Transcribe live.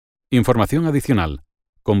Información adicional.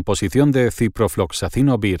 Composición de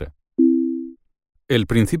ciprofloxacino vir. El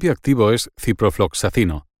principio activo es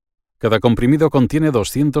ciprofloxacino. Cada comprimido contiene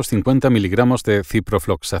 250 miligramos de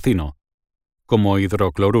ciprofloxacino, como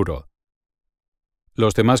hidrocloruro.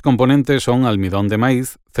 Los demás componentes son almidón de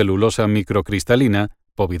maíz, celulosa microcristalina,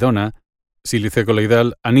 povidona, sílice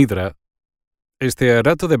coloidal anhidra,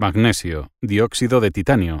 estearato de magnesio, dióxido de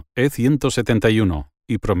titanio, E171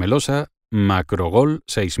 y promelosa macrogol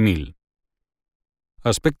 6000.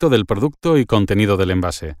 Aspecto del producto y contenido del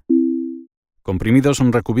envase. Comprimidos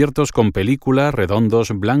recubiertos con película,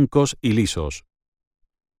 redondos, blancos y lisos.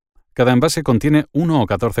 Cada envase contiene 1 o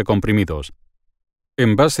 14 comprimidos.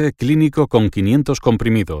 Envase clínico con 500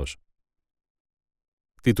 comprimidos.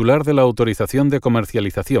 Titular de la autorización de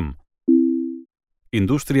comercialización.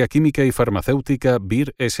 Industria Química y Farmacéutica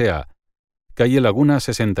vir S.A. Calle Laguna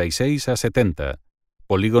 66 a 70.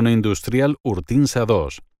 Polígono Industrial Urtinsa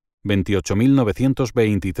 2.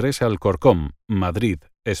 28.923 Alcorcón, Madrid,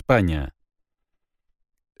 España.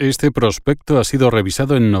 Este prospecto ha sido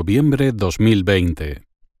revisado en noviembre 2020.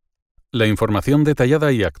 La información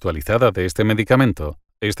detallada y actualizada de este medicamento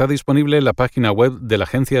está disponible en la página web de la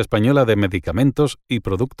Agencia Española de Medicamentos y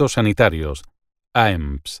Productos Sanitarios,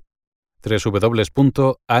 AEMS,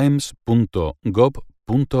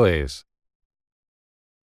 www.aems.gov.es.